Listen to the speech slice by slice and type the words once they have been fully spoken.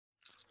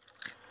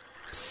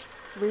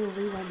Real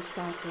Rewind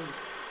starting.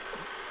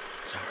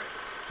 Sorry.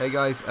 Hey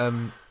guys,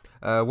 welcome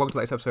to the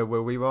latest episode of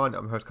Will Rewind.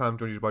 I'm host Callum,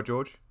 joined by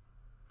George.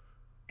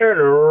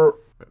 Hello.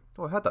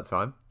 Oh, I had that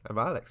time. And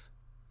by Alex.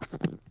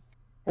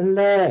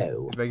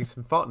 Hello. He's making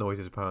some fart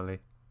noises apparently.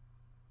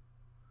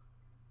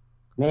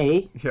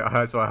 Me? Yeah, I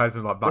heard some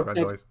like background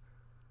noise.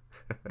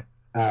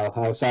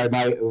 Oh, sorry.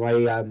 My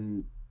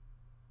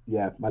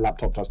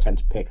laptop does tend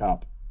to pick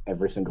up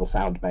every single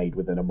sound made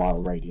within a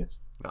mile radius.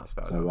 That's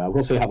fair So enough.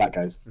 we'll see how that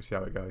goes. We'll see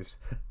how it goes.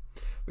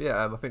 But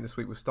yeah, I think this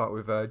week we'll start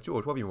with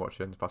George. What have you been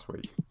watching this past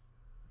week?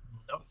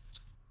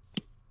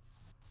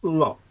 A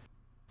lot.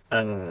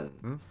 I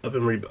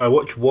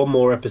watched one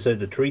more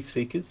episode of Truth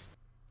Seekers.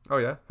 Oh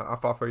yeah, how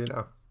far through are you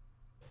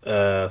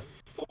now?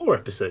 4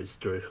 episodes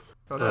through.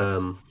 Oh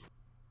nice.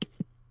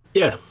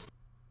 Yeah.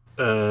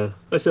 I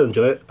still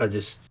enjoy it. I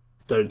just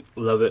don't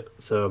love it,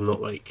 so I'm not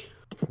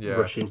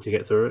rushing to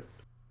get through it.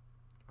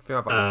 I think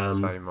I've had the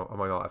same. I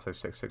might not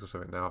episode six or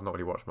something now. I've not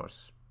really watched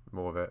much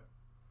more of it.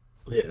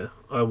 Yeah,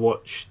 I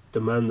watched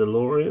The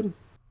Mandalorian.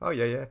 Oh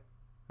yeah.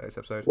 Next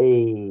episode.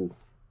 Ooh.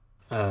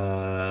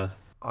 I'm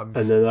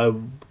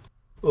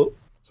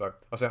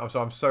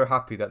so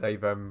happy that they've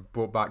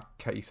brought back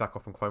Katie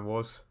Sackhoff from Clone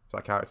Wars,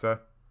 that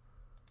character.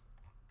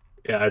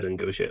 Yeah, I didn't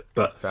give a shit,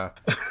 but Fair.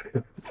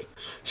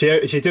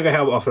 she took her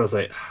helmet off, and I was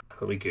like,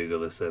 let me Google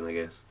this then, I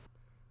guess.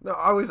 No,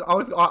 I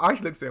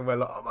actually looked at it and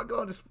went like, oh my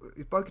god, it's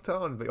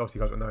Bo-Katan, but obviously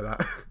you guys don't know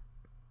that.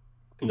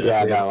 I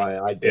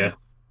did. Yeah,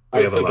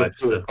 I have a figured life,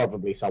 it was so.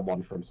 probably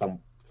someone from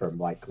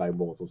like Clone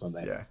Wars or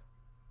something. Yeah,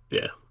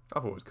 Yeah. I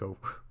thought it was cool.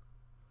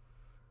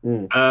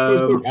 She's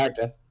a good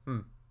character.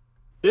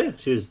 Yeah,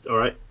 she was all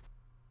right.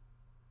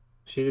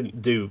 She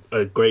didn't do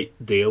a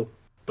great deal,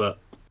 but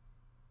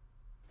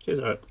she was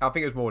all right. I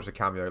think it was more just a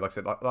cameo. Like I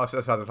said,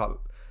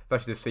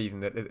 especially this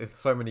season, there's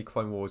so many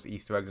Clone Wars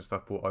Easter eggs and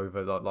stuff brought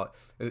over. Like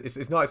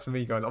it's nice for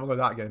me going, I'm gonna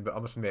go that again, but I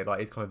must admit, like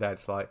it's kind of dead.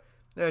 It's like,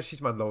 yeah,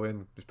 she's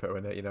Mandalorian, just put her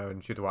in it,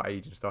 and she's the right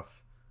age and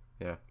stuff.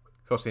 Yeah,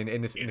 so obviously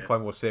in the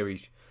Clone Wars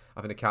series,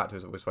 I think the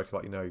characters were supposed to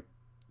 20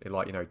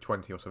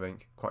 or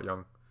something, quite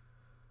young.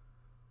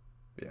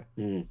 But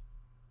yeah.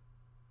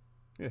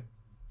 Yeah.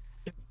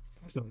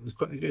 I thought it was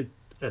quite a good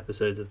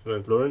episode of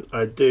Mandalorian.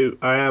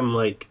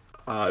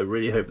 I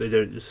really hope they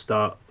don't just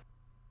start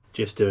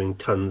doing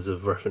tons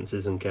of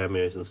references and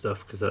cameos and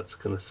stuff, because that's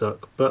gonna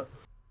suck. But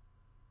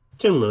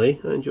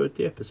generally, I enjoyed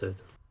the episode.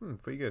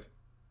 Pretty good.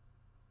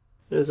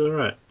 It was all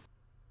right.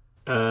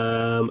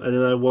 And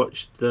then I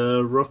watched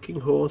The Rocking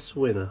Horse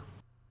Winner.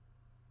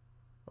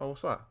 Oh,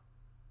 what's that?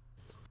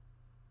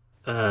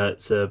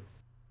 It's a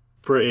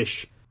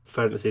British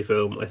fantasy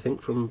film, I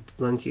think from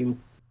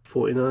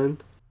 1949.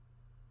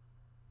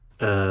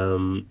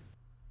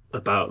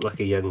 About like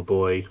a young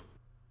boy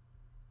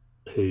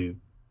who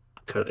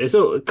it's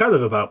kind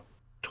of about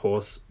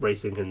horse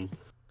racing, and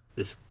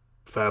this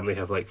family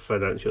have like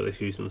financial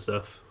issues and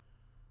stuff.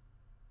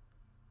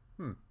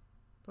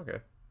 Okay.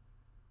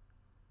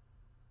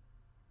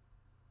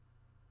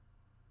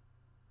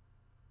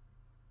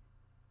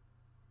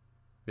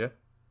 Yeah.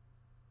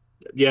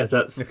 Yeah,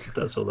 that's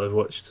all I've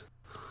watched.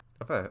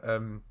 Fair.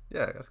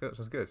 Yeah, that's good.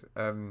 Sounds good.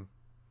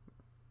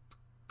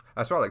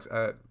 So Alex,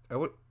 what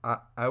you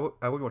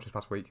watched this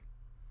past week?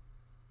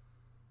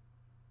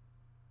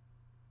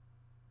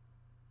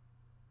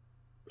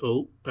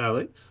 Oh,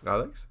 Alex,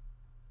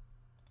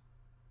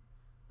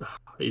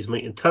 he's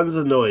making tons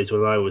of noise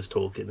when I was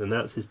talking, and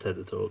that's his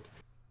TED talk.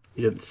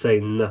 He didn't say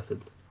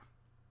nothing.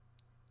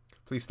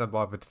 Please stand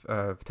by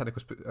for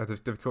technical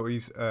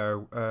difficulties.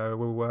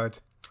 We'll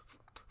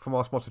from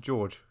our sponsor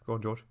George. Go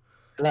on, George.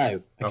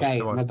 Hello. Okay,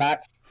 come on. I'm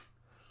back.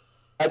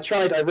 I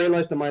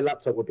realised that my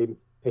laptop would be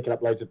picking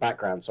up loads of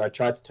background, so I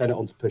tried to turn it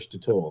on to push to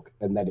talk,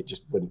 and then it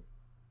just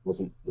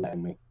wasn't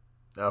letting me.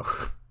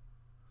 Oh.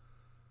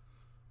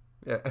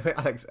 Yeah,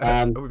 Alex, what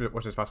have you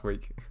watched this past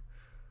week?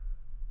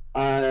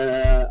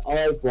 I've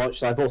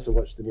also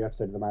watched the new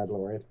episode of The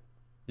Mandalorian.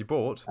 You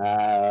bought?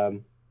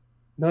 No,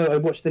 I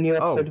watched the new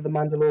episode of The I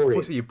Mandalorian.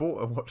 thought you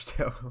bought and watched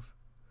it.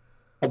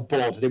 I'm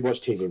bored. I didn't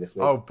watch TV this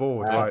week. Oh,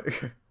 bored, right.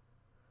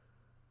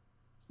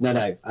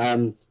 No.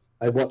 I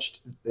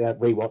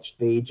rewatched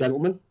The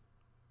Gentleman.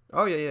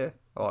 Oh, yeah.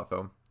 I like that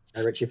film.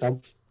 A Richie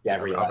film. Yeah, I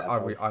really like that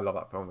film. I love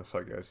that film. It's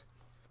so good.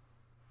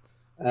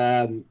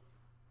 And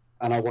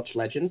I watched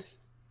Legend.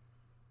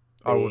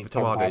 Oh, with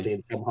Tom Hardy.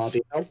 And Tom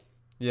Hardy film.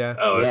 Yeah.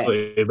 Oh, Yeah.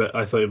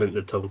 I thought you meant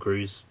the Tom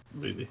Cruise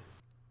movie.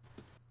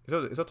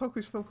 Is that Tom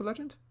Cruise film called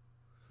Legend?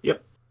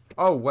 Yep.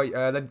 Oh, wait,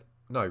 then...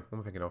 No, what am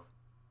I thinking of?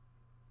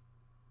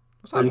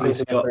 What's Are you that?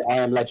 thinking of I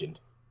Am Legend?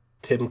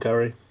 Tim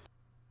Curry,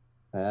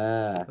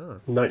 Ah.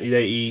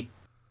 1986.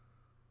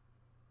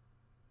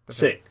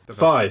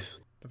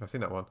 I've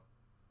seen that one.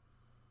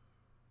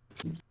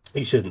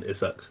 You shouldn't. It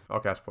sucks.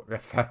 Okay,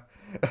 that's fair.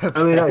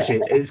 I mean, actually,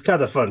 it's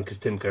kind of fun because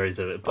Tim Curry's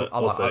in it, but I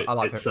like it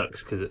Tim.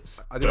 sucks because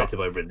it's I do directed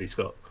by Ridley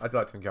Scott. I do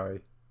like Tim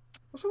Curry.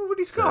 What's wrong with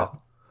Ridley Scott?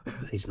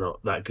 He's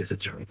not that good a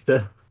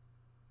director.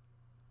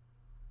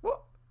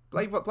 What?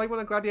 Blade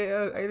Runner,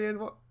 Gladiator, Alien,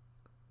 what?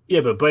 Yeah,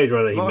 but Blade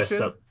Runner he Martian?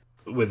 messed up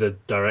with a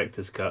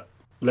director's cut.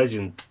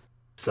 Legend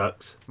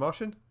sucks.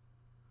 Martian?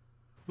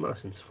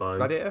 Martian's fine.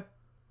 Gladiator?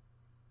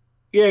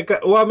 Yeah,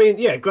 well, I mean,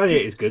 yeah,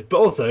 Gladiator's good, but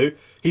also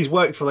he's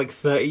worked for like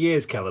 30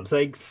 years, Callum.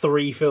 Saying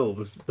 3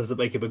 films doesn't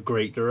make him a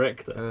great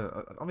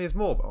director. I mean, there's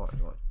more, but alright.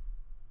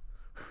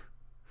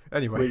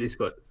 Anyway. Ridley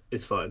Scott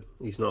is fine.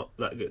 He's not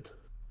that good.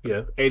 You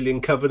know,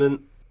 Alien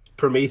Covenant,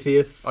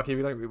 Prometheus. Okay,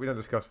 we don't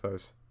discuss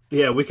those.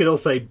 Yeah, we could all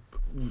say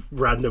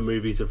random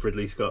movies of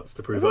Ridley Scott's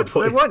to prove our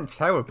point. They weren't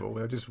terrible.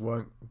 They just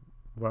weren't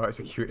well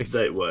executed.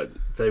 They weren't.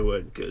 They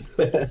weren't good.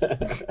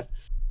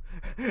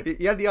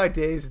 He had the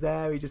ideas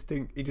there.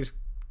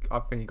 I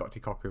think he got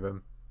too cocky with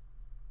him.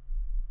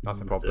 That's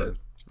the problem.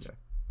 Yeah.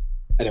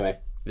 Anyway.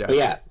 Yeah. But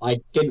yeah,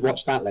 I didn't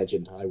watch that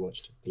Legend. I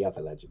watched the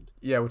other Legend.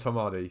 Yeah, with Tom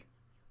Hardy.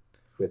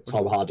 With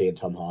Tom Hardy and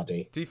Tom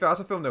Hardy. Do you think that's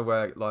a film though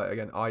where, like,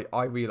 again, I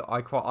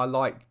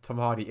like Tom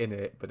Hardy in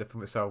it, but the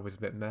film itself was a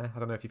bit meh. I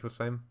don't know if you feel the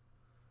same.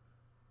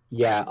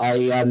 Yeah,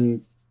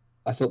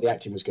 I thought the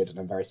acting was good, and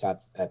I'm very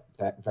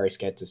very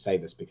scared to say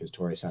this because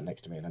Tori sat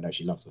next to me, and I know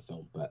she loves the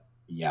film, but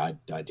yeah,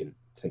 I didn't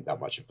think that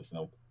much of the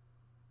film.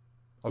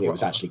 It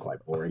was actually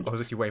quite boring. I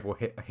was actually waiting for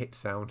a hit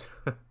sound.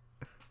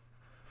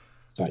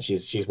 So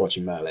she's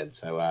watching Merlin,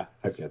 so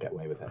hopefully I'll get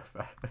away with it.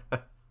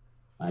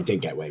 I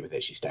did get away with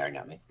it. She's staring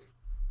at me.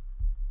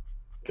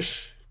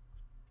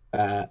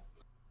 But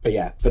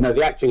no,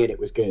 the acting in it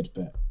was good,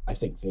 but I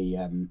think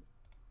the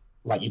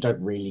like you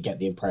don't really get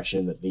the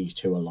impression that these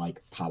two are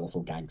like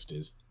powerful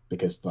gangsters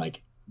because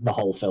like the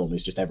whole film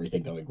is just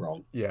everything going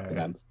wrong for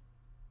them.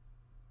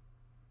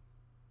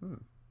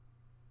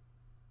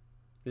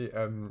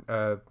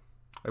 Have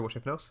you watched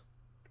anything else?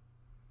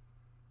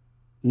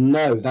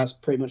 No, that's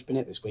pretty much been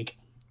it this week.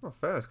 Oh,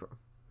 fair.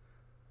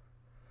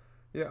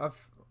 Yeah,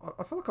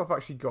 I feel like I've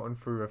actually gotten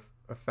through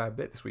a fair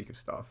bit this week of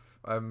stuff.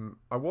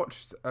 I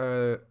watched.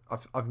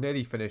 I've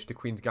nearly finished The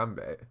Queen's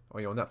Gambit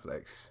on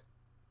Netflix.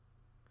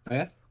 Oh,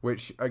 yeah.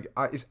 Which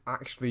is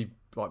actually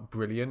like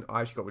brilliant.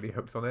 I actually got really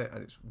hooked on it,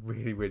 and it's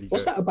really, really good.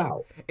 What's that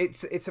about? It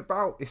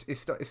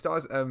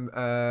stars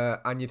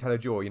Anya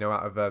Taylor-Joy. You know,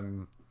 out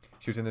of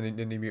she was in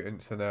the New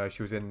Mutants, and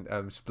she was in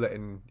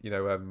Splitting. You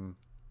know,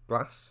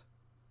 Glass.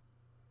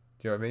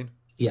 Do you know what I mean?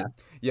 Yeah.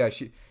 Yeah,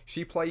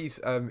 she plays.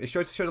 It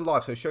shows her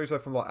life, so it shows her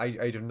from like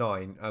age of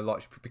 9, and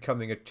like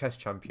becoming a chess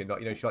champion. Like,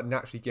 you know, she's like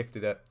naturally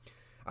gifted at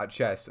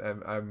chess.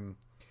 And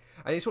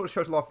it sort of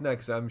shows her life from there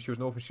because she was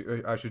an orphan. She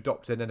was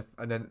adopted,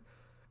 and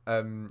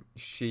then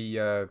she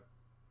her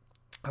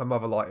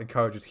mother like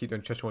encouraged her to keep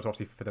doing chess,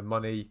 obviously for the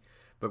money.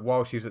 But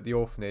while she was at the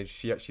orphanage,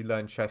 she actually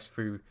learned chess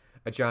through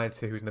a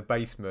janitor who was in the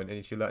basement,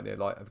 and she learned it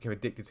like and became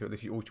addicted to it.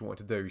 This is all she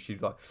wanted to do.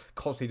 She's like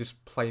constantly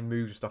just playing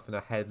moves and stuff in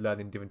her head,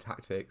 learning different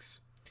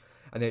tactics.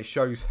 And then it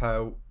shows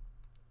her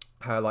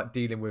like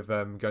dealing with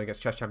going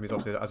against chess champions,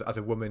 obviously as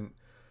a woman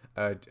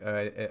in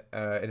the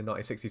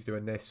 1960s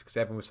doing this, because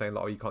everyone was saying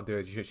like, oh, you can't do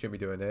it, you shouldn't be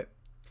doing it.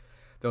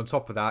 Then on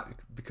top of that,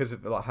 because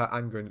of like her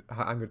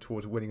anger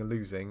towards winning and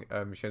losing,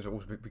 she ends up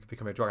also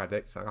becoming a drug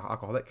addict, like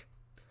alcoholic.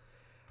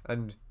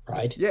 And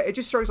right, yeah, it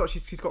just shows like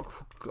she's got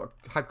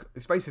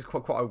it's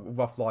basically quite a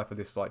rough life for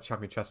this like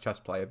champion chess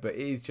player, but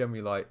it is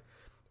generally like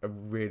a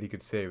really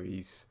good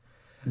series.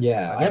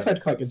 Yeah, I've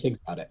heard quite good things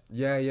about it.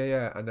 Yeah,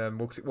 and I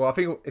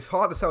think it's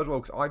hard to sell as well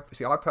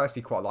because I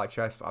personally quite like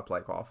chess. I play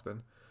it quite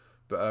often,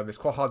 but it's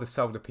quite hard to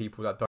sell to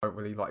people that don't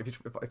really like.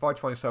 If I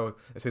try and sell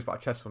a series about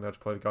chess, they'll just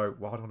probably go,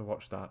 "Well, I don't want to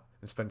watch that,"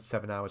 and spend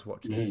 7 hours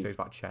watching a series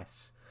about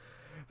chess.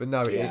 But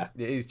no, it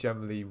is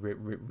generally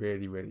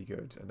really, really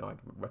good, and I'd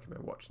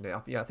recommend watching it. I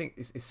think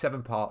it's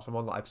 7 parts. I'm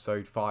on like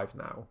episode 5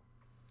 now.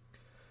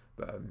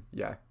 But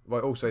yeah, well,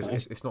 also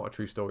it's not a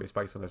true story. It's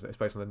based on the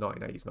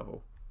 1980s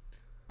novel.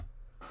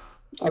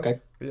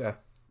 Okay. Yeah,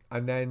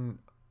 and then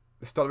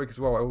the start of the week as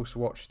well.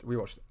 We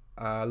watched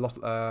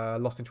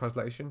Lost in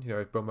Translation. You know,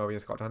 with Bill Murray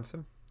and Scott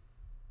Johansson,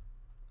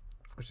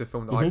 which is a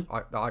film that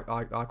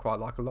I quite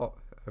like a lot.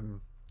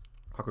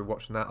 Quite good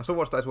watching that. I still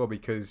watched that as well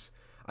because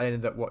I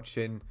ended up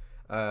watching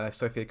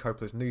Sofia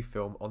Coppola's new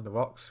film On the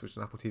Rocks, which is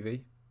on Apple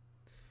TV,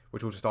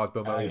 which also stars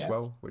Bill Murray as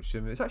well. Which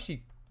it's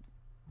actually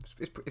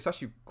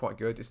quite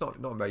good. It's not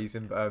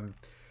amazing, but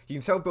you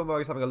can tell Bill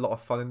Murray's having a lot of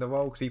fun in the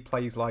role because he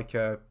plays like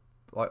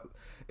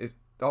it's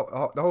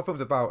the whole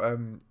film's about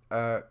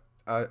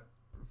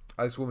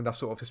this woman that's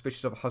sort of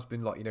suspicious of her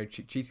husband, like, you know,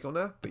 cheating on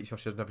her, but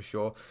she's never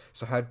sure.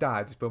 So her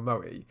dad is Bill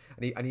Murray,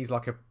 and he's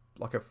like a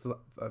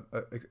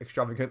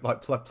extravagant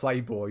like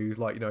playboy who's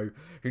like, you know,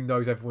 who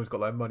knows everyone's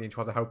got like money and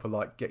tries to help her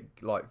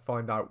like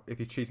find out if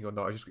he's cheating or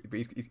not. But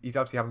he's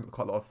obviously having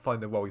quite a lot of fun in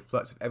the role. He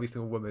flirts with every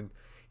single woman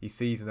he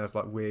sees and has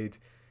like weird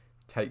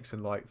takes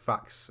and like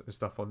facts and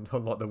stuff on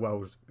like the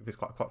world. It's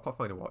quite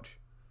fun to watch.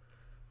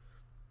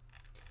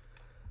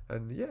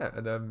 And yeah,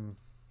 and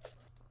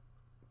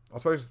I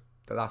suppose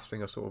the last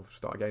thing I sort of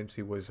started getting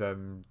to was I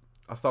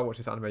started watching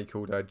this anime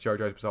called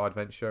JoJo's Bizarre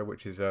Adventure,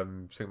 which is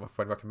something my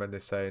friend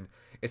recommended, saying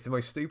it's the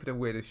most stupid and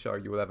weirdest show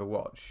you will ever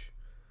watch,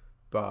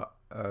 but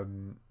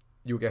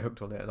you'll get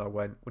hooked on it. And I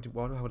went,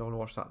 why would I want to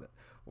watch that?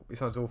 It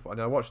sounds awful.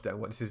 And I watched it and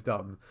went, this is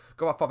dumb.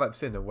 Got about 5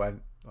 episodes in and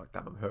went, like,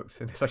 damn, I'm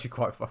hooked. And it's actually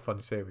quite a fun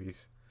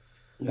series.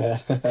 Yeah.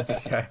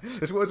 Yeah,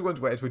 it's one of those ones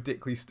where it's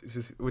ridiculous. It's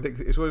just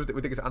ridiculous. It's one of those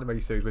ridiculous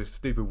anime series where it's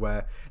stupid,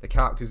 where the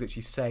characters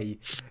actually say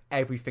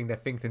everything they're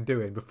thinking and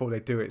doing before they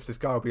do it. So this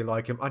guy will be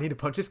like, "I need to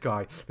punch this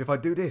guy. If I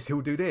do this,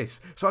 he'll do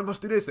this. So I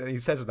must do this," and he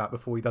says that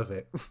before he does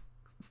it.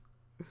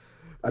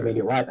 I mean,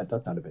 you're right. That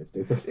does sound a bit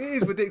stupid. It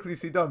is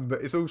ridiculously done,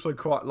 but it's also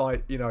quite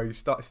like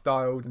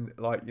styled and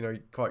like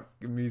quite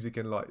good music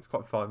and like it's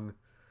quite fun.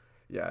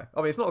 Yeah,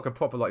 I mean it's not like a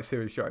proper like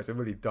serious show. It's a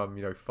really dumb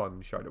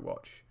fun show to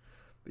watch.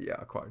 But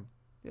yeah,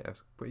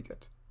 it's pretty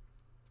good.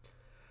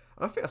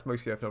 And I think that's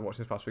mostly everything I've watched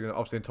this past week. And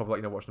obviously on top of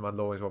like watching The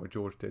Mandalorian as well, what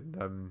George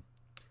did.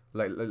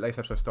 Latest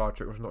episode of Star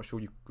Trek. I'm not sure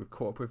you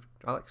caught up with,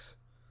 Alex.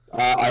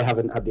 I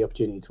haven't had the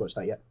opportunity to watch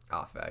that yet.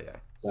 Ah, fair, yeah.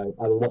 So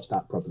I will watch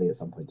that probably at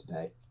some point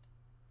today.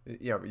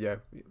 Yeah. I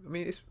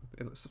mean, it's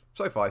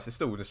so far it's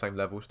still the same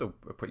level. Still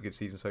a pretty good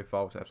season so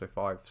far. It's episode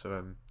 5.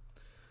 So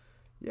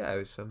yeah,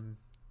 it's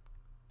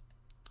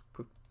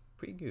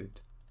pretty good.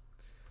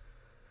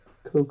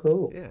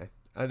 Cool. Yeah,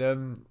 and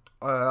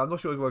I'm not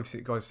sure whether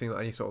you guys have seen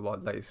like, any sort of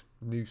like latest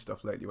news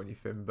stuff lately when you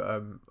film, but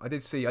I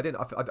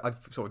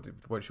sort of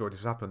weren't sure if this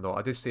was happening or not.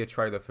 I did see a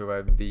trailer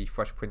for the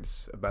Fresh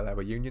Prince of Bel-Air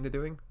reunion they're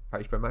doing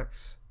for HBO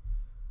Max.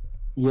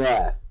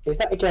 Yeah. Is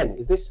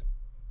this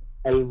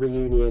a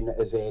reunion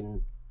as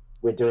in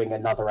we're doing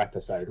another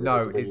episode?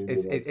 No,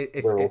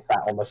 we're all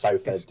sat on the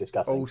sofa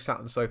discussing. All sat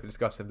on the sofa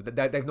discussing, but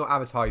they've not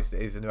advertised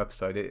it as a new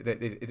episode.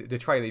 The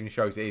trailer even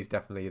shows it is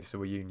definitely just a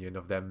reunion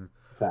of them,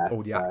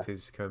 all the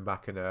actors coming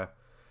back and I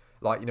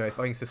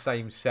think it's the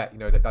same set,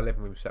 that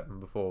living room set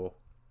from before.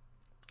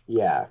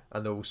 Yeah.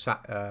 And they're all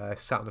sat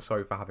on the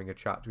sofa having a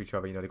chat to each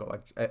other. They got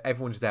like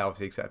everyone's there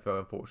obviously except for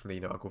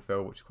unfortunately Uncle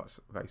Phil, which is quite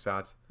very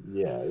sad.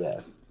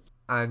 Yeah.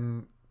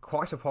 And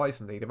quite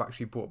surprisingly, they've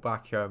actually brought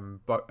back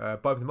both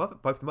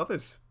the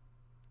mothers.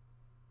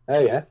 Oh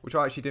yeah. Which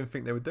I actually didn't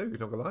think they would do.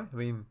 Not gonna lie. I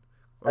mean,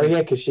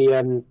 because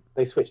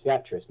they switched the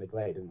actress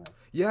midway, didn't they?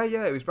 Yeah.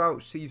 It was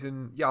about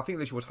season. Yeah, I think it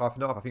literally was half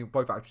and half. I think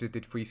both actresses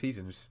did 3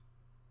 seasons.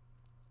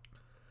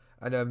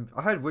 And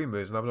I heard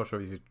rumours, and I'm not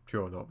sure if these are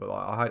true or not, but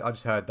like, I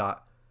just heard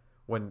that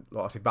when,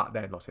 like I said back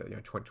then, like I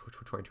said,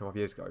 25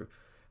 years ago,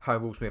 her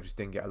and Will Smith just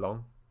didn't get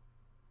along.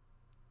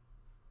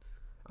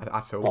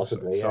 At all.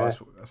 Possibly, so, yeah.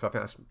 So I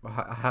think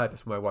I heard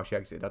that's why she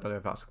exited. I don't know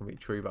if that's completely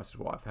true, but that's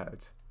just what I've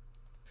heard.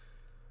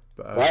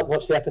 But well,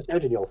 watch the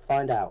episode and you'll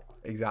find out.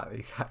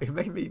 Exactly.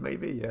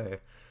 Maybe, yeah.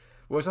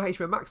 Well, it's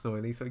HBO Max now,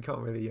 so you can't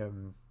really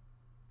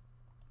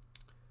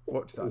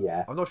watch that.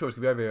 Yeah. I'm not sure it's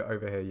gonna be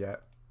over here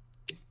yet.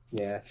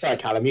 Yeah. Sorry,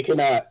 Callum. You can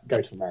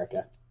go to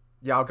America.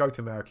 Yeah, I'll go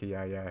to America.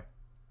 Yeah.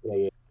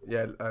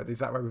 Yeah. Is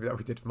that what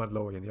we did for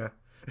Mandalorian? Yeah.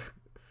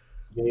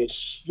 Yeah.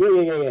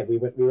 We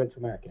went to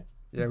America.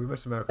 Yeah, we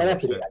went to America.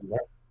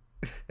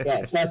 Yeah,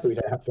 it's nice that we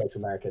don't have to go to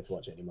America to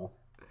watch it anymore.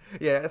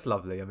 Yeah, that's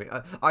lovely. I mean,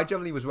 I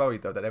generally was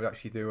worried though that they would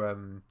actually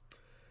do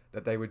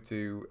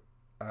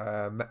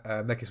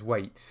make us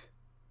wait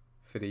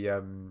for the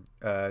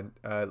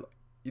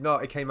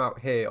it came out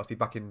here obviously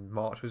back in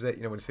March, was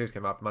it? When the series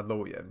came out for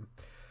Mandalorian.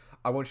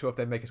 I wasn't sure if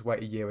they'd make us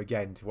wait a year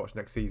again to watch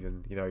next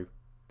season.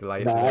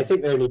 Delay it. No, I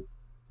think they only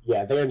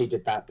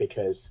did that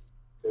because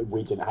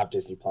we didn't have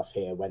Disney Plus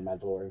here when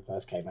Mandalorian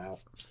first came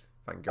out.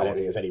 Thank God. I don't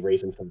think there's any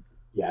reason for.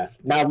 Yeah,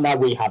 now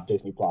we have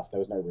Disney Plus.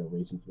 There was no real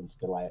reason for them to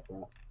delay it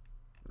for us.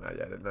 No,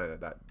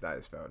 that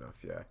is fair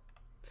enough. Yeah,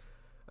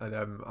 and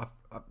I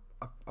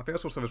think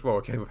I saw some as well.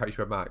 Again with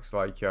HBO Max,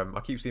 I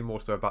keep seeing more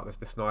stuff about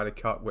the Snyder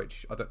Cut,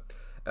 which I don't.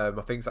 I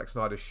think Zack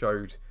Snyder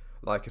showed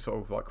like a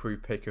sort of like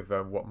crude pic of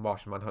what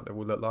Martian Manhunter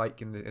will look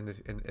like in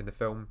the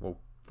film, well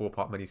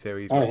 4-part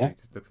miniseries. Oh yeah.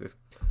 Look at this,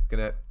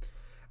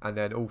 and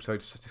then also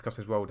just discuss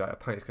as well that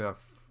apparently it's going to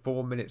have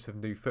 4 minutes of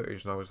new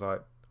footage, and I was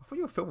like, I thought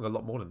you were filming a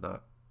lot more than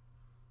that.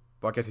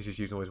 But I guess he's just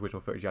using all his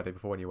original footage he had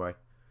before anyway.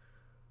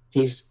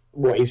 He's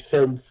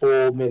filmed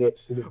 4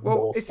 minutes.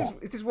 Well, this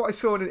is what I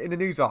saw in the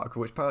news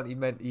article, which apparently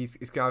meant he's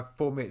going to have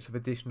 4 minutes of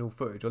additional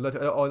footage. Or I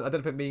don't know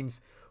if it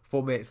means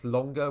 4 minutes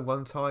longer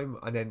one time,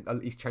 and then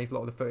he's changed a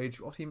lot of the footage.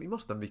 Obviously, he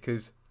must have,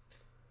 because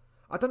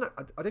I don't know.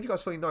 I don't know if you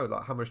guys fully know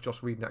like how much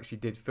Joss Whedon actually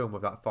did film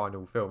of that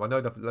final film. I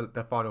know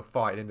the final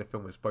fight in the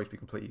film was supposed to be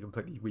completely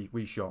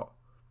reshot.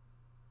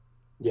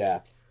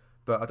 Yeah.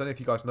 But I don't know if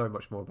you guys know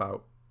much more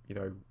about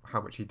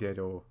how much he did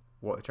or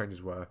what the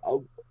changes were.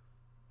 Oh,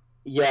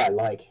 yeah.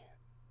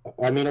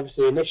 I mean,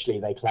 obviously, initially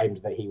they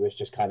claimed that he was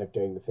just kind of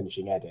doing the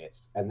finishing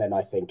edits, and then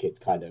I think it's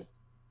kind of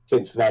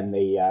since then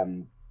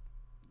the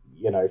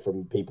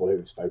from people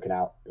who've spoken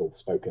out or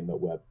spoken that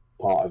were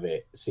part of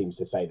it seems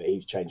to say that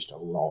he's changed a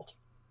lot.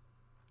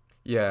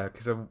 Yeah,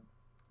 because I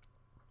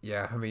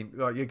mean,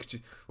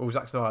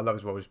 Zack Snyder I love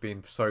as well, just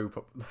being so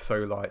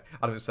like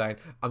I was saying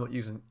I'm not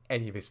using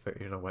any of his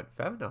footage, and I went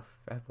fair enough,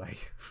 fair play.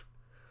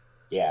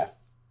 Yeah.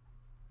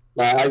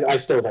 I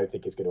still don't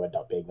think it's going to end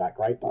up being that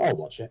great, but I'll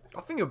watch it.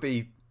 I think it'll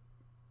be.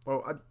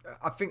 Well,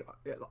 I think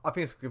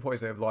it's a good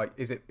point. Of like,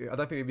 is it? I don't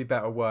think it'd be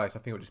better or worse. I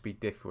think it'll just be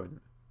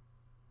different.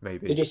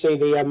 Maybe. Did you see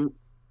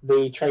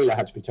the trailer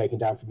had to be taken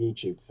down from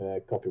YouTube for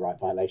copyright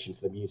violation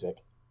for the music?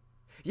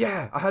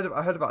 Yeah, I heard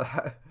about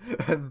that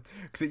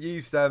because it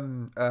used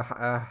Hallelujah,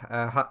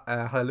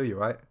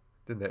 right?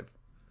 didn't it?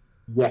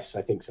 Yes,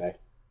 I think so.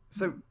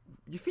 So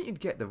you think you'd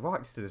get the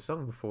rights to the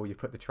song before you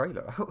put the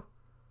trailer out?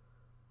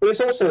 But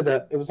it's also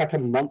that it was like a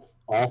month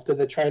after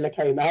the trailer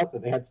came out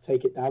that they had to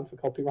take it down for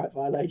copyright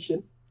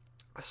violation.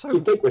 So Do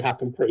you think would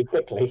happen pretty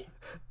quickly?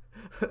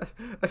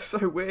 that's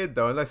so weird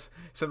though. Unless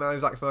somehow in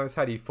Zack Snyder's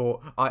head he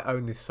thought, I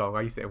own this song.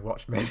 I used it in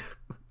Watchmen.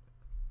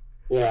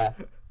 Yeah.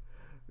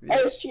 Yeah.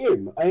 I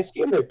assume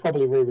they've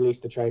probably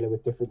re-released the trailer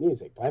with different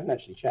music, but I haven't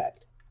actually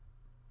checked.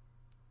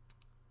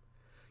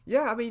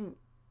 Yeah, I mean,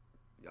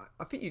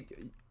 I think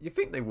you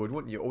think they would,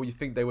 wouldn't you? Or you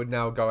think they would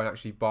now go and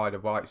actually buy the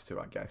rights to,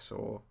 I guess,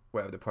 or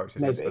whatever the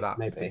process is for that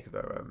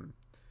particular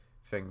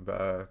thing.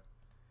 But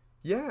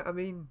yeah, I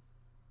mean,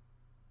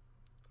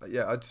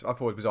 yeah, I thought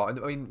it was bizarre. And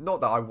I mean,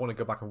 not that I want to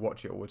go back and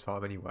watch it all the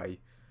time anyway,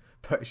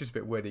 but it's just a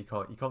bit weird. You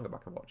can't go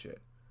back and watch it.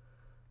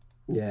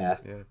 Yeah.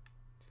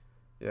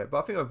 Yeah. But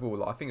I think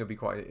overall, I think it'll be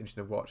quite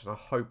interesting to watch, and I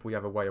hope we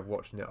have a way of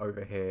watching it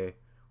over here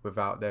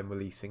without them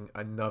releasing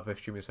another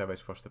streaming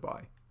service for us to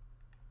buy.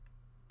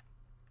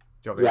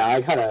 Do you know what I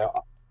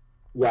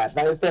mean?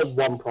 That is the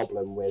one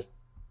problem with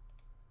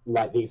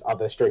like these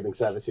other streaming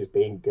services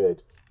being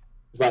good.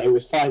 It's like it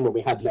was fine when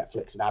we had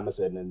Netflix and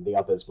Amazon and the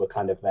others were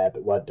kind of there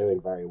but weren't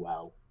doing very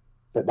well.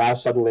 But now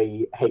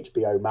suddenly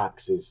HBO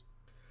Max is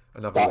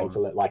starting to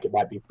look like it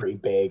might be pretty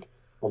big,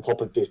 on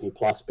top of Disney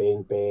Plus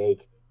being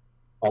big,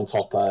 on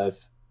top of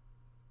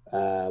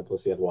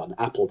what's the other one?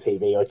 Apple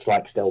TV, which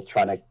like still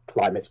trying to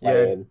climb its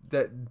way in.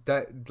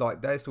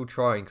 They're still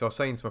trying. Because I was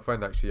saying to my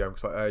friend actually,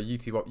 because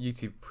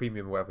YouTube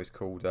Premium, whatever it's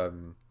called,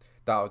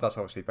 that's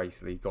obviously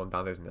basically gone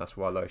down, isn't it? That's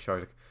why a lot of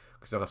shows,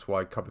 because that's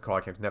why Cobra Kai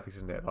came to Netflix,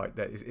 isn't it? Like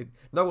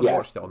no one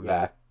watched it on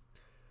there,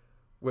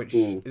 which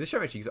is a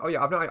shame actually. Because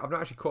I've not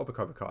actually caught up with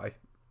Cobra Kai.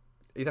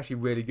 It's actually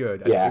really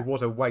good, and it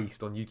was a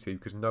waste on YouTube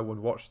because no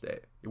one watched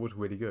it. It was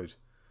really good.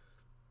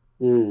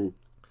 Well,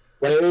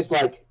 it is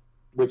like.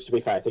 Which, to be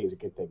fair, I think is a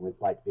good thing with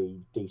like the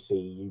DC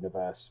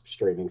Universe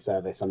streaming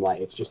service. I'm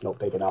like, it's just not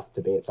big enough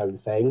to be its own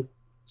thing.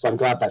 So I'm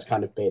glad that's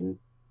kind of been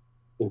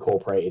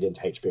incorporated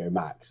into HBO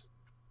Max.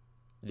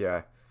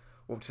 Yeah.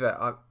 Well,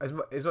 as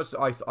much as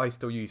I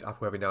still use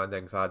Apple every now and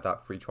then because I had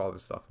that free trial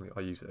and stuff, and I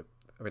use it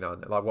every now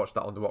and then. Like, I watched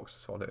that on the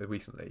rocks on it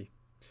recently.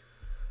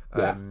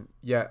 As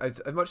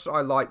much as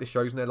I like the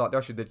shows in there, like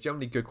they're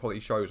generally good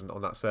quality shows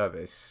on that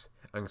service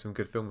and some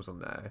good films on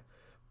there,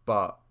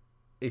 but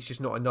it's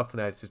just not enough in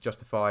there to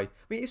justify. I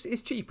mean,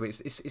 it's cheaper.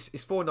 It's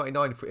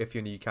 $4.99 if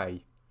you're in the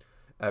UK,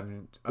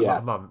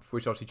 a month,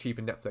 which is obviously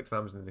cheaper than Netflix,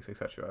 Amazon,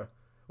 etc.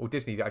 Or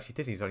Disney's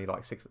only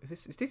like $6.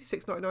 Is Disney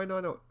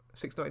 $6.99 or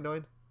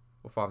 $6.99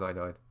 or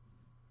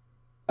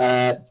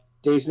 $5.99?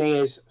 Disney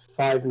is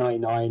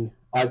 $5.99.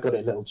 I've got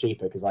it a little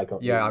cheaper because I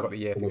got I got the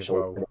year thing as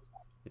well.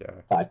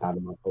 Yeah, £5 a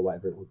month or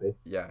whatever it would be.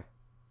 Yeah,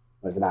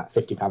 over that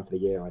 £50 for the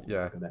year. I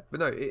think but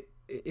no,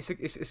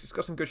 it's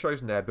got some good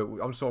shows in there. But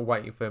I'm sort of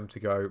waiting for them to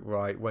go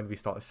right when we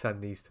start to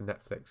send these to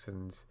Netflix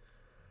and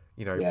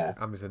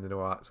Amazon and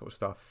all that sort of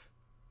stuff.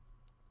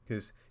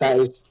 Because that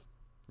is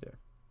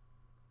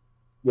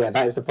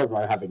that is the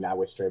problem I'm having now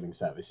with streaming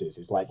services.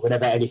 Is like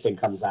whenever anything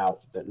comes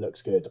out that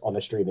looks good on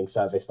a streaming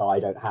service that I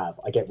don't have,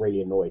 I get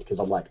really annoyed because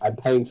I'm like, I'm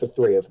paying for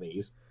 3 of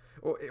these.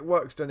 Well, it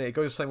works, doesn't it? It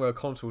goes the same way with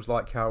consoles,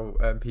 like how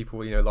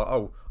people, like,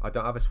 oh, I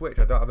don't have a Switch,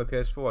 I don't have a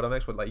PS4, I don't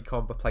have Xbox, like, you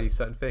can't play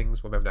certain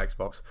things. Well, maybe an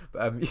Xbox,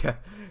 but But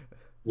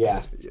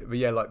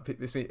yeah, like,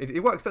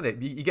 it works, doesn't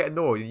it? You get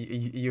annoyed,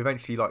 and you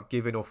eventually, like,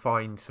 give in or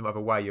find some other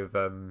way of,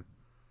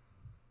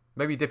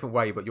 maybe a different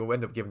way, but you'll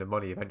end up giving them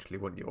money eventually,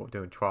 wouldn't you? Or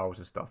doing trials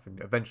and stuff,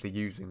 and eventually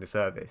using the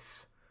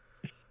service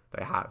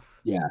they have.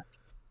 Yeah.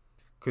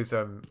 Because,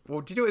 do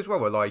you do it as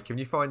well, where, like, when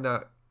you find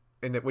that,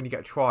 when you get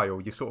a trial,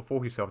 you sort of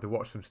force yourself to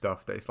watch some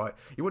stuff that it's like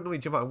you wouldn't normally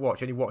jump out and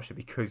watch. You only watch it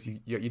because you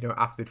know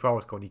after the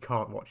trial's gone, you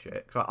can't watch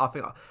it. Because I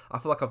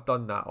feel like I've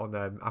done that on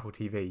Apple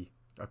TV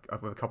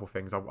with a couple of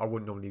things. I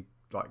wouldn't normally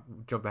like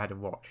jump ahead and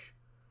watch.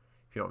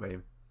 If you know what I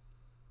mean.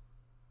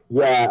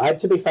 Yeah,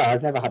 to be fair,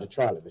 I've never had a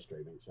trial of a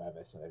streaming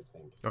service. I don't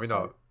think. I mean,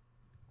 not.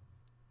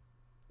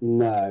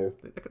 No.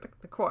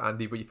 They're quite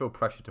handy, but you feel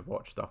pressure to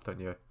watch stuff, don't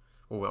you?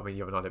 Or I mean,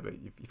 you haven't had it,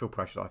 but you feel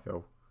pressured. I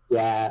feel.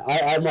 Yeah,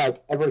 I'm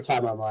like every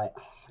time I'm like.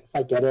 If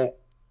I get it,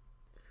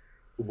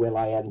 will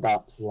I end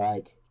up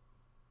like?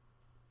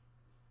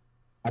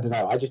 I don't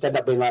know. I just end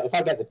up being like, if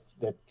I get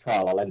the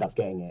trial, I'll end up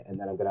getting it, and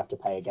then I'm gonna have to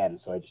pay again.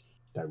 So I just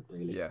don't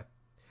really. Yeah,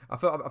 I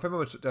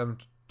remember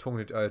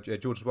talking to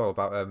George as well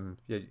about I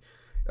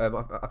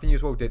think you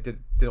as well did it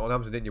on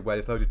Amazon, didn't you? Where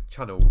there's loads of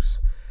channels,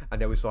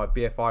 and there was like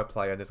BFI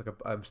Play, and there's like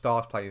a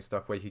Stars Play and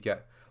stuff where you could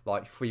get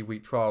like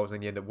 3-week trials,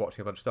 and you end up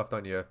watching a bunch of stuff,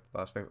 don't you?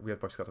 I think we had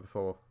both discussed it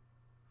before.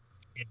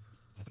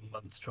 A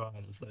month trial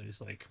of those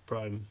like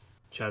Prime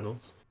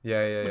channels.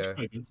 Yeah.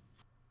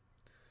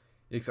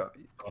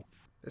 Exactly.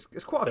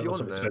 It's quite a few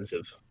on there.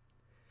 Expensive.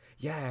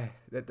 Yeah,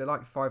 they're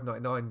like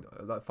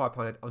 $5.99, like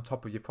 £5 on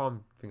top of your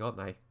Prime thing, aren't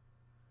they?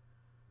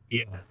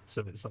 Yeah,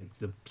 so it's like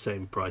the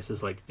same price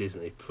as like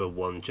Disney for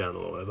one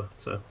channel or whatever.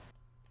 So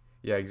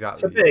yeah,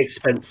 exactly. It's a bit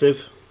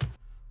expensive.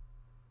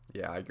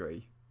 Yeah, I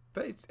agree.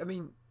 But I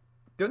mean,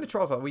 doing the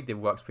trials like we did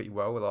works pretty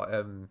well.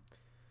 Like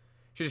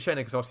It's just a shame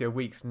because obviously a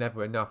week's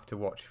never enough to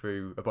watch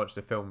through a bunch of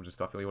the films and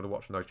stuff you want to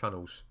watch on those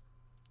channels.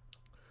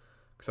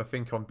 Because I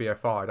think on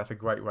BFI that's a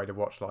great way to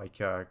watch like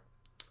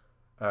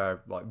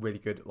really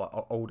good like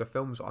older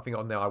films. I think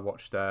on there I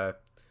watched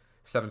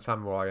Seven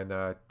Samurai and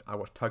I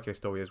watched Tokyo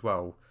Story as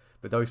well.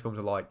 But those films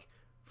are like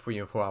 3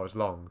 and 4 hours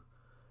long,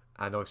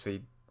 and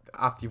obviously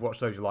after you've watched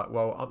those you're like,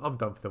 well, I'm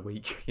done for the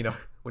week. You know,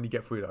 when you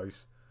get through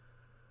those.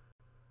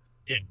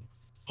 Yeah,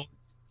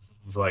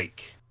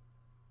 like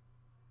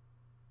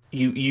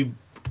you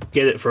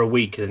get it for a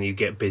week and then you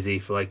get busy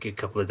for like a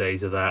couple of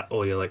days of that,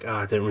 or you're like,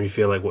 I don't really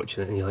feel like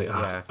watching it, and you're like,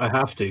 Yeah. I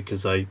have to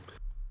because I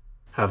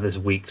have this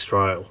week's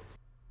trial.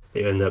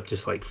 You end up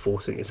just like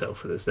forcing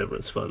yourself, and it's never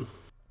as fun.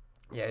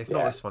 Yeah, it's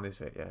not as fun, is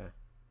it? Yeah.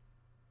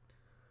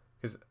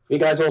 You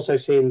guys also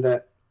seen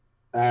that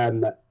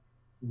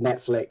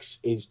Netflix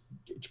is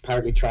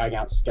apparently trying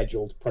out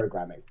scheduled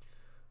programming?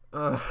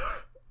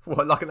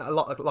 What, like a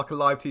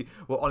live TV?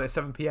 Well, on at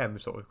 7 p.m.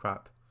 sort of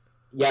crap.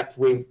 Yep,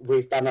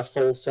 we've done a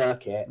full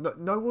circuit.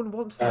 No one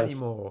wants that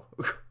anymore.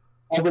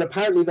 Oh, but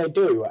apparently they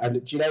do,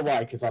 and do you know why?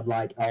 Because I'm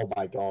like, oh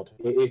my god,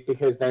 it is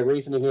because their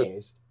reasoning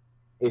is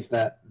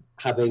that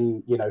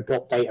having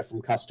got data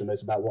from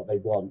customers about what they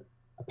want,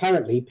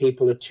 apparently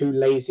people are too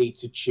lazy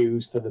to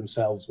choose for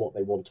themselves what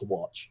they want to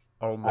watch.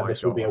 Oh my god! And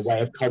this will be a way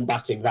of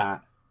combating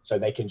that, so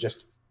they can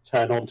just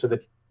turn on to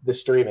the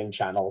streaming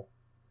channel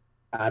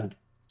and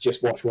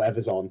just watch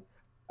whatever's on.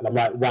 And I'm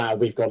like, wow,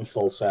 we've gone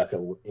full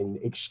circle in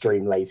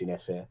extreme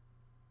laziness here.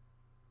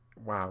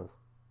 Wow.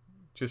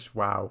 Just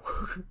wow.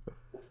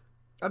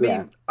 I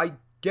mean, I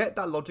get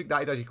that logic.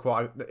 That is actually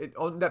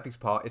on Netflix's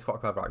part, it's quite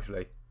clever,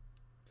 actually.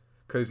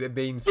 Because it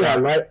means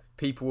that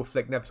people will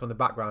flick Netflix on the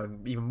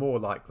background even more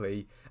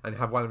likely and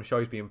have random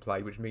shows being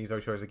played, which means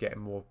those shows are getting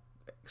more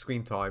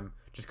screen time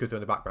just because they're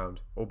in the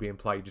background, or being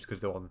played just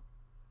because they're on.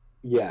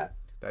 Yeah.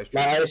 That is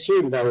true. Now, I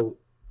assume they'll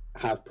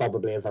have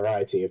probably a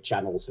variety of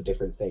channels for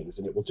different things,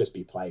 and it will just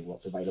be playing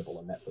what's available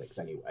on Netflix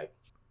anyway.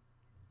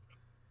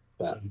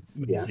 But,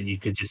 so you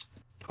could just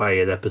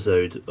play an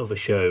episode of a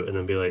show and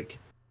then be like,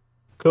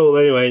 cool,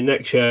 anyway,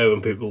 next show,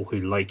 and people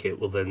who like it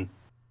will then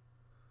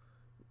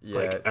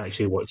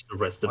actually watch the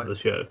rest of the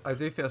show. I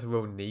do think that's a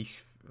real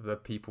niche for the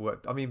people.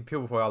 I mean,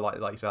 people probably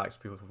like you said,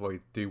 people probably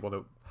do want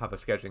to have a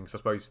scheduling. So I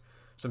suppose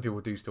some people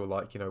do still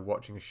like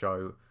watching a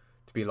show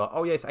to be like,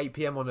 oh yeah, it's 8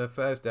 p.m. on a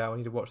Thursday, I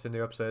need to watch the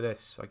new episode of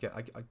this. I get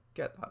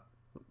that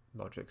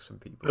logic. Some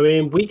people. I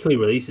mean, weekly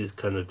releases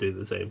kind of do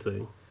the same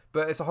thing.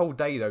 But it's a whole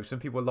day though. Some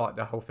people like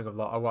the whole thing of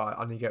like, oh, right,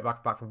 I need to get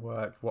back from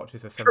work, watch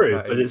this at 7:30.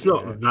 True, but it's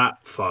not that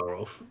far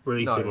off.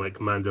 Releasing like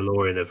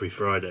Mandalorian every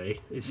Friday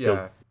is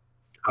still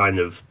kind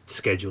of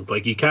scheduled.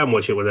 Like you can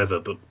watch it whenever,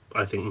 but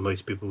I think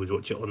most people would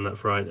watch it on that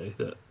Friday.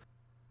 That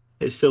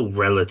it's still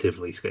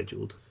relatively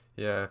scheduled.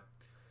 Yeah,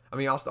 I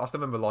mean, I still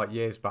remember like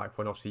years back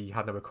when obviously you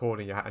had no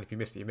recording, and if you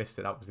missed it, you missed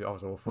it. That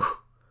was awful.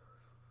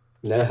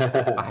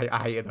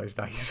 I hated those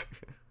days.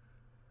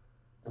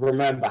 I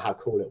remember how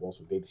cool it was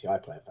when BBC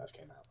iPlayer first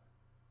came out.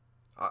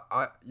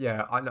 I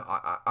know.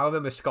 I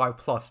remember Sky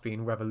Plus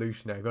being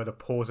revolutionary. We had to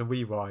pause and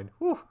rewind.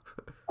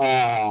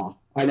 I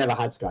never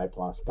had Sky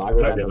Plus, but I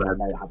remember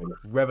my mate having it.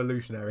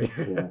 Revolutionary.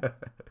 Yeah.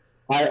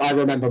 I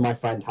remember my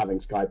friend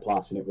having Sky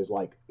Plus, and it was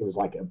like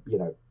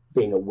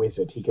being a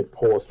wizard. He could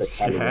pause the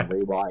telly and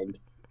rewind.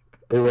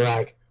 We were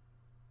like,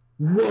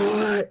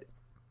 what?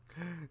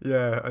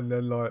 Yeah, and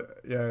then I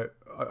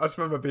just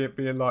remember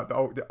being like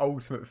the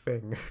ultimate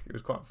thing. It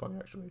was quite funny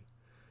actually.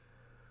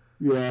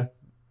 Yeah.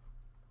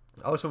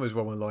 I was remember as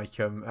well when like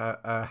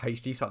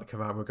HD started to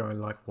come out and we're going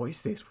like, what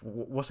is this?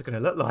 What's it going to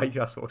look like?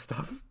 That sort of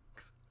stuff.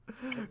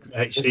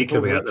 HD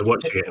coming out, they're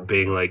watching it and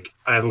being like,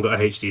 I haven't got a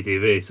HD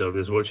TV, so I'm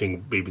just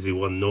watching BBC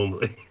One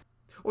normally.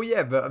 Well,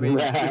 yeah, but I mean,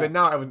 even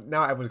now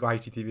everyone's got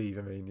HD TVs.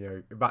 I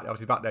mean,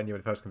 obviously back then, when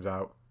it first comes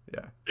out,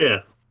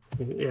 yeah.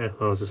 I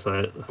was just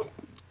like,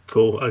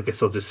 cool. I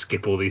guess I'll just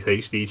skip all these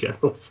HD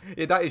channels.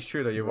 Yeah, that is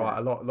true though. You're right.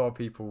 A lot of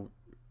people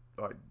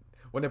like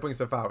when they bring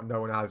stuff out,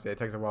 no one has it. It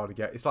takes a while to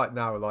get. It's like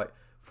now, like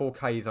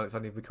 4K is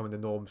only becoming the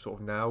norm sort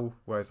of now,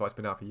 whereas like it's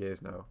been out for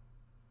years now.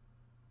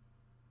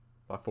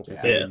 Like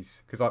 4K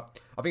TVs, because like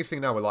I think it's the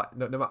thing now where like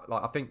no matter,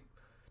 like I think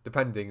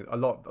depending a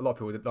lot of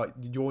people like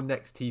your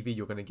next TV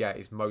you're going to get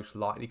is most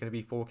likely going to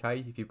be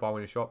 4K if you buy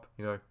one in a shop.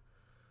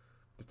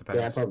 Just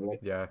depends. Yeah, probably.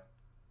 Yeah.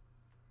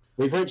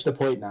 We've reached a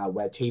point now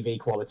where TV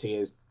quality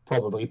is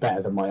probably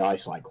better than my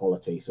eyesight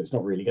quality, so it's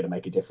not really going to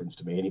make a difference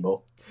to me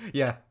anymore.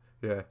 Yeah.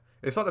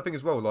 It's like the thing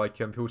as well. Like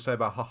people say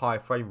about higher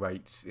frame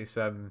rates. It's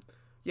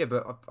yeah,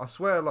 but I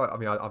swear, like I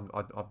mean,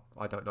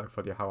 I don't know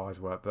fully how eyes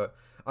work, but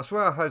I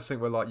swear I heard something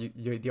where like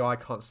the eye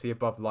can't see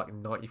above like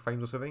 90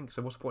 frames or something.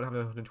 So what's the point of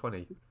having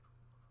 120?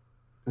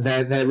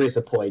 There is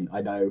a point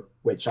I know,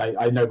 which I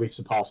know we've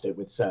surpassed it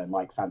with certain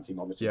like fancy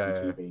monitors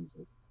and TVs.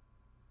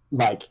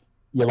 Like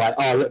you're like,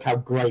 oh look how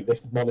great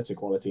this monitor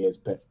quality is,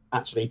 but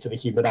actually to the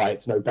human eye,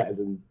 it's no better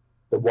than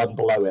the one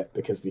below it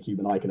because the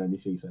human eye can only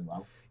see so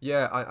well.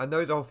 Yeah, I know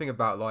there's a whole thing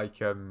about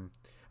like I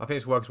think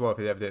it's works well if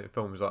they ever did it in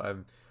films like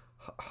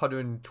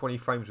 120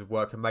 frames would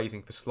work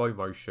amazing for slow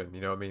motion.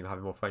 You know what I mean?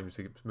 Having more frames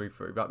to move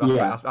through.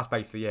 That's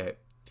basically it.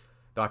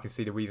 That I can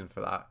see the reason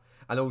for that.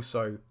 And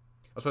also,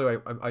 by the way,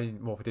 I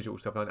mean more for digital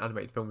stuff than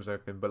animated films and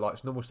everything. But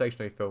like normal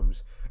stationary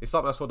films, it's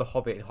like when I saw The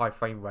Hobbit in high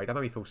frame rate. That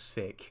made me feel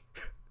sick.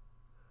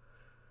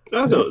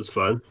 I thought it was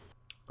fun.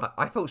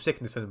 I felt sick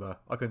in the cinema.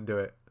 I couldn't do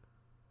it.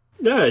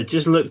 No, it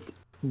just looked.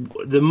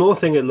 The more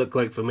thing it looked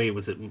like for me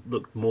was it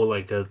looked more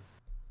like a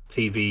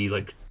TV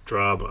like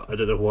drama. I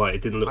don't know why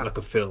it didn't look like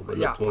a film. It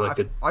looked more like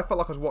I felt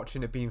like I was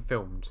watching it being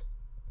filmed.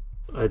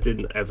 I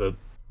didn't ever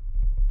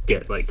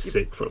get like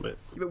sick from it.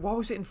 Yeah, but why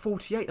was it in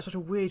 48? That's such a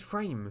weird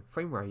frame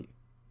rate.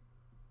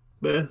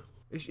 Yeah,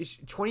 it's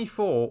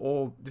 24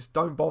 or just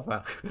don't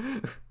bother.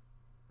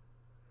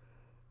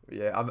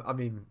 Yeah, I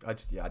mean, I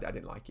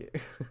didn't like it.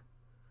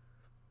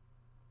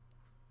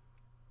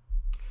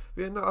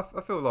 Yeah, no,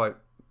 I feel like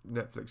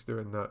Netflix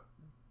doing that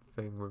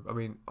thing with. I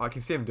mean, I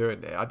can see them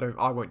doing it.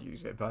 I won't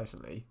use it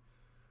personally.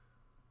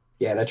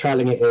 Yeah, they're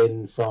trialing it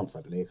in France,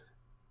 I believe.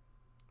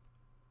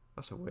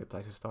 That's a weird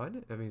place to start,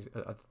 isn't it? I mean,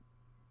 I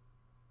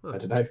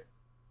don't know.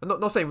 I'm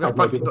not saying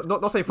France.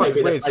 Not saying France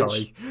is weird.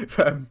 Sorry.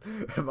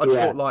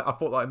 I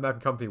thought like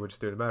American company would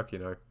just do it in America. You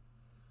know.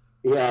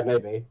 Yeah,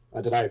 maybe.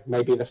 I don't know.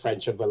 Maybe the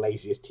French have the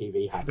laziest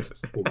TV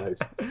habits. Who knows?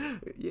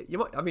 You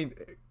might. I mean,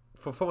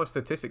 from a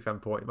statistics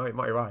standpoint, you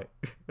might be right.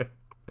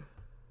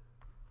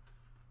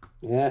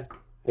 Yeah.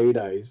 Who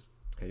knows?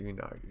 Who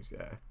knows?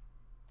 Yeah.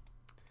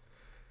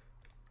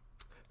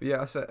 But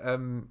yeah, I said.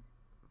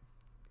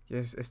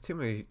 Yes, it's too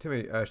many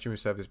streaming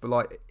services. But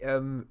like,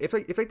 if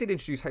they did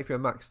introduce HBO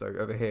Max though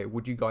over here,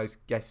 would you guys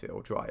get it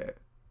or try it?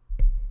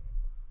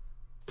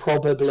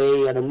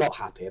 Probably, and I'm not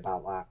happy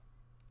about that.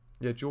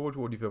 Yeah, George,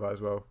 what do you feel about it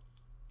as well?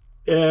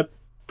 Yeah,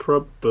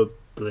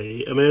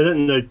 probably. I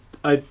mean,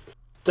 I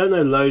don't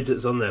know loads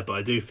that's on there, but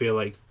I do feel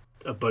like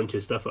a bunch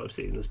of stuff I've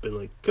seen has been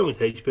like coming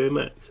to HBO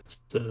Max.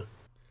 So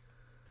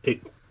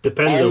it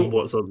depends on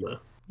what's on there.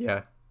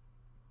 Yeah.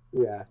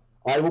 Yeah.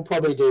 I will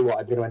probably do what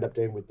I'm going to end up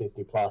doing with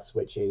Disney Plus,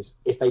 which is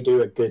if they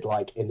do a good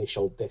like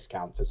initial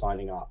discount for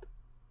signing up,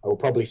 I will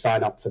probably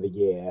sign up for the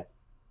year.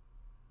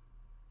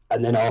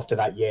 And then after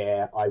that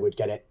year, I would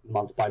get it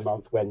month by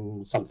month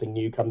when something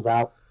new comes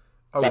out.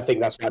 So I think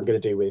that's what I'm going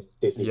to do with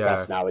Disney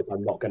Plus now is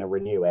I'm not going to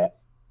renew it.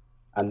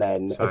 And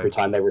then every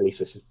time they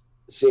release a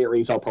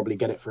series, I'll probably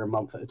get it for a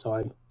month at a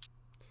time.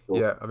 Or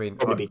yeah, I mean...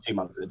 Probably 2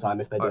 months at a time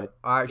if they do it.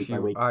 I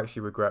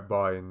actually regret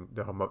buying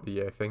the home up the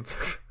year thing.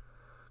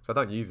 So I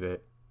don't use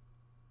it.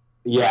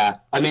 Yeah,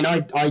 I mean,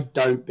 I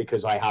don't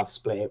because I have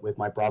split it with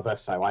my brother,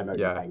 so I'm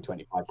only paying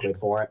 25 quid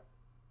for it.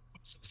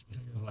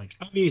 Like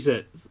I've used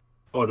it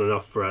on and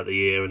off throughout the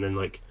year, and then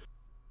like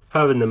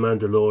having the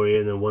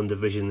Mandalorian and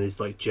WandaVision is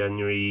like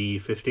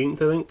January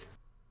 15th, I think.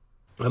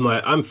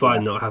 I'm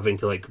fine not having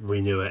to like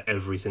renew it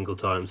every single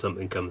time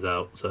something comes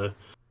out, so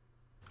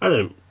I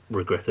don't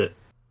regret it.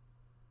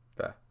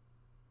 Fair.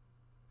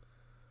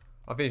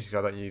 I think because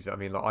I don't use it. I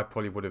mean, like I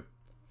probably would have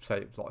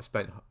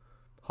spent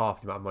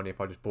half the amount of money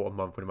if I just bought a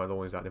month when my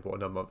Mandalorian's out and I bought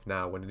another month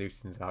now when the new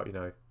season's out. You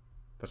know,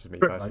 that's just me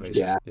personally.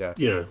 Yeah. I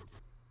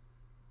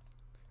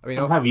mean,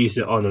 Oh, I have used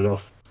it on and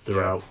off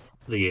throughout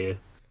the year.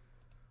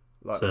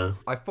 Like, so.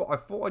 I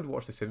thought I'd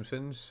watch The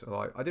Simpsons.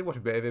 Like, I did watch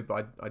a bit of it,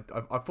 but I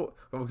thought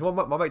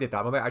my mate did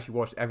that. My mate actually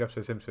watched every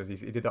episode of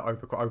Simpsons. He did that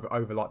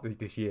over like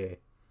this year.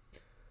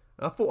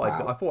 And I thought I'd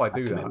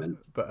do that,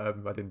 but I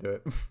didn't do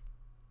it.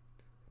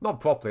 Not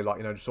properly, like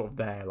just sort of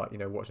there, like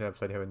watching an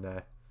episode here and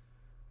there.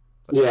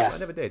 I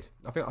never did.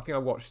 I think I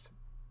watched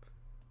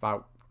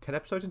about 10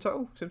 episodes in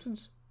total.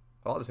 Simpsons.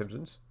 I like The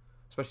Simpsons,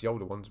 especially the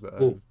older ones, but.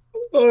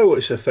 I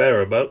watched a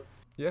fair amount.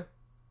 Yeah.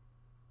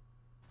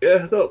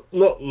 Yeah, not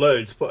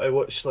loads, but I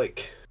watched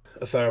like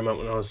a fair amount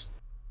when I was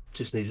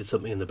just needed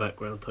something in the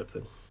background type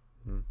thing.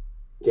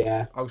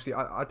 Yeah. Obviously,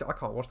 I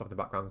can't watch stuff in the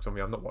background because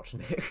I'm not watching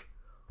it.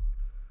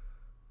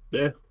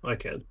 Yeah, I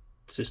can.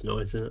 It's just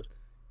noise, isn't it?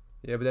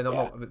 Yeah, but then I'm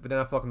not. But then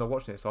I feel like I'm not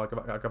watching it, so I go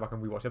back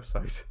and rewatch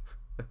episodes.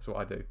 That's what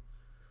I do.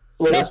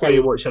 Well, that's why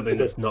you watch something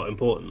that's not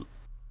important.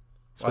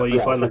 That's why you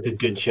find like a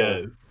good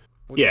show.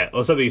 Yeah,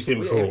 or something you've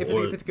seen before.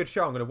 If it's a good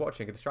show, I'm going to watch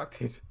it and get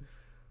distracted.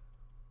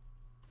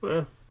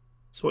 Well,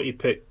 it's what you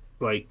pick,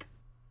 like,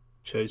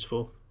 shows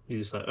for. You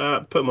just like,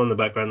 put them on the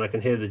background, I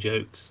can hear the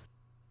jokes.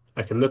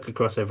 I can look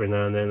across every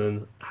now and then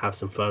and have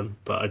some fun,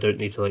 but I don't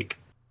need to, like,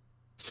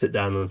 sit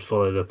down and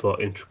follow the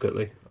plot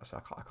intricately. So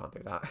I can't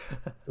do that.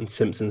 And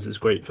Simpsons is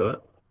great for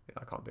that. Yeah,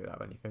 I can't do that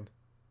with anything.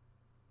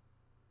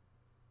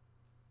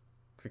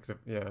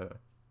 Yeah.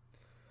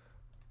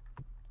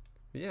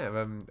 Yeah,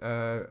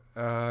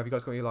 have you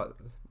guys got any last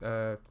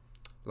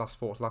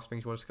thoughts, last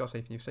things you want to discuss?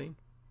 Anything you've seen?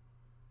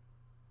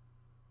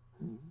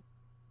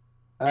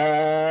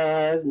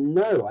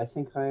 No, I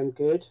think I am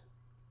good.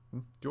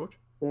 George?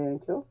 Yeah,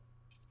 cool.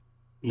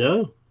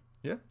 No.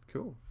 Yeah,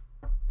 cool.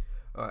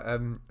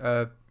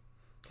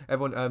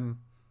 Everyone,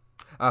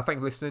 thank you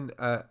for listening.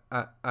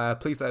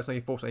 Please let us know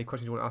your thoughts and any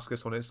questions you want to ask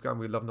us on Instagram.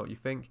 We love to know what you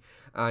think.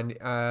 And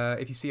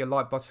if you see a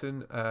like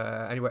button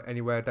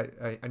anywhere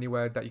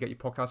that you get your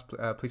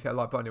podcast, please hit a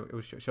like button. It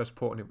will show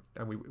support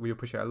and we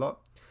appreciate it a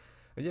lot.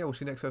 And yeah, we'll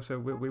see you next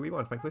episode. We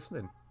Rewind. Thanks for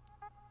listening.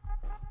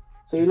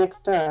 See you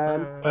next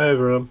time. Bye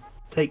everyone.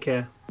 Take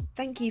care.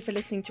 Thank you for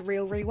listening to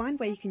Real Rewind,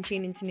 where you can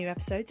tune into new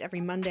episodes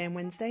every Monday and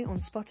Wednesday on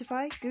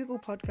Spotify, Google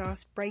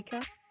Podcasts,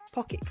 Breaker,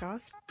 Pocket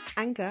Cast,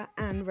 Anchor,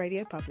 and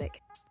Radio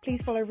Public.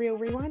 Please follow Real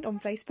Rewind on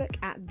Facebook,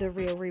 at The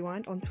Real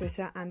Rewind on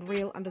Twitter, and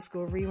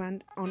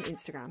Real_Rewind on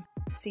Instagram.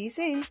 See you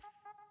soon!